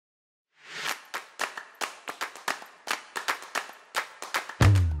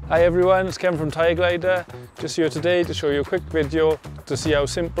Hi everyone, it's Ken from Tyre Glider. Just here today to show you a quick video to see how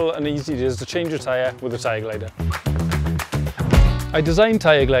simple and easy it is to change a tyre with a Tyre Glider. I designed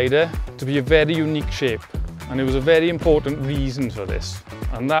Tyre Glider to be a very unique shape, and there was a very important reason for this.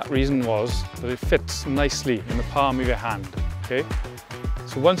 And that reason was that it fits nicely in the palm of your hand. Okay?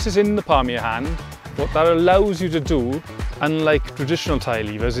 So once it's in the palm of your hand, what that allows you to do, unlike traditional tyre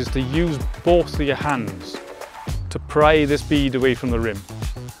levers, is to use both of your hands to pry this bead away from the rim.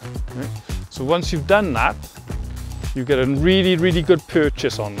 Okay. So once you've done that, you get a really good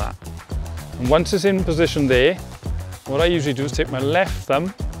purchase on that. And once it's in position there, what I usually do is take my left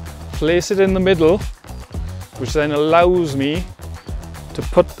thumb, place it in the middle, which then allows me to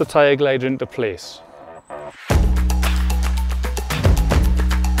put the Tyre Glider into place.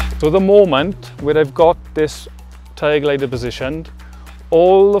 So the moment where I've got this Tyre Glider positioned,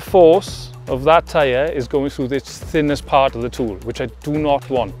 all the force of that tyre is going through this thinnest part of the tool, which I do not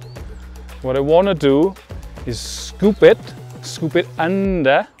want. What I want to do is scoop it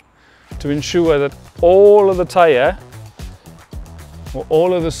under to ensure that all of the tyre, or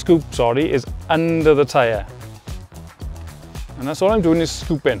all of the scoop, sorry, is under the tyre. And that's all I'm doing is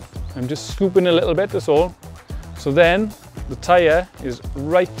scooping. I'm just scooping a little bit, that's all. So then the tyre is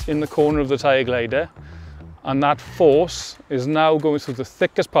right in the corner of the Tyre Glider, and that force is now going through the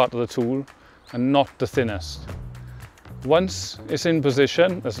thickest part of the tool and not the thinnest. Once it's in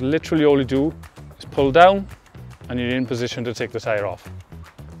position, that's literally all you do is pull down and you're in position to take the tyre off.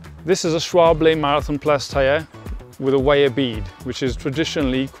 This is a Schwab Marathon Plus tyre with a wire bead, which is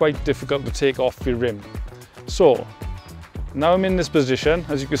traditionally quite difficult to take off your rim. So now I'm in this position.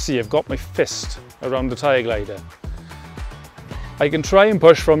 As you can see, I've got my fist around the Tyre Glider. I can try and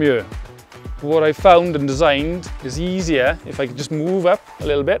push from here. What I found and designed is easier if I can just move up a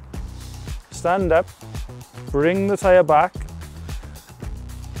little bit, stand up, bring the tyre back,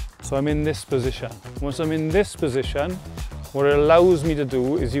 so I'm in this position. Once I'm in this position, what it allows me to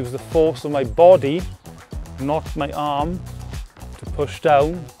do is use the force of my body, not my arm, to push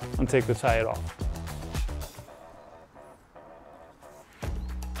down and take the tyre off.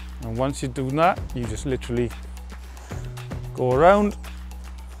 And once you do that, you just literally go around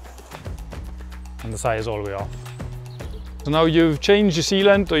and the tyre is all the way off. So now you've changed your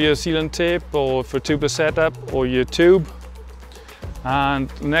sealant or your sealant tape, or for tubeless setup, or your tube. And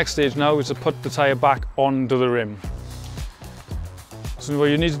the next stage now is to put the tyre back onto the rim. So what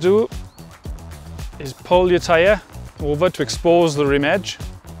you need to do is pull your tyre over to expose the rim edge.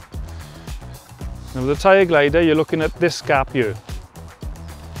 Now with the Tyre Glider, you're looking at this gap here.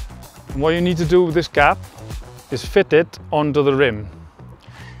 And what you need to do with this gap is fit it onto the rim.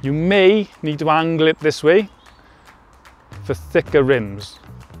 You may need to angle it this way for thicker rims,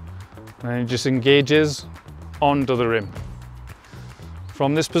 and it just engages onto the rim.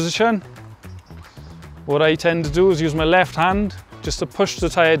 From this position, what I tend to do is use my left hand just to push the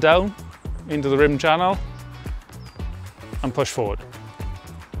tyre down into the rim channel and push forward.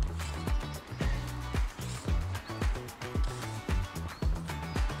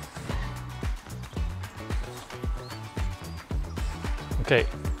 Okay,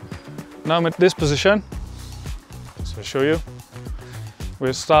 now I'm at this position. So I'll show you.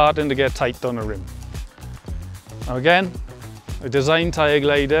 We're starting to get tight on the rim. Now again, I designed Tyre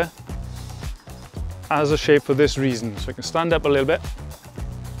Glider as a shape for this reason. So I can stand up a little bit.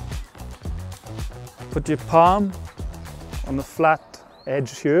 Put your palm on the flat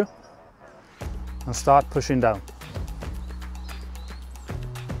edge here and start pushing down.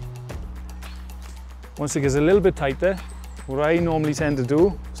 Once it gets a little bit tighter, what I normally tend to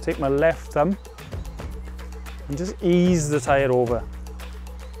do is take my left thumb and just ease the tyre over.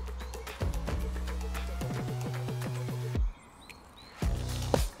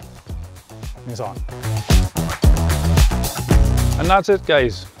 It's on. And that's it,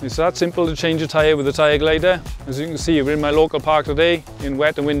 guys. It's that simple to change a tyre with a Tyre Glider. As you can see, we're in my local park today in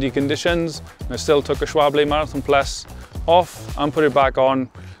wet and windy conditions. I still took a Schwab Marathon Plus off and put it back on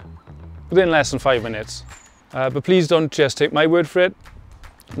within less than 5 minutes. But please don't just take my word for it.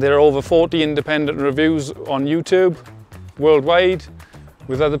 There are over 40 independent reviews on YouTube worldwide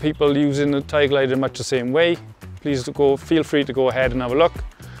with other people using the Tyre Glider much the same way. Please feel free to go ahead and have a look.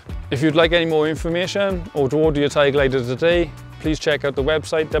 If you'd like any more information or to order your Tyre Glider today, please check out the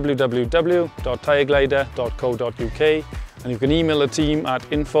website www.tyreglider.co.uk, and you can email the team at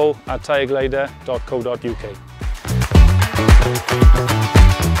info@tyreglider.co.uk.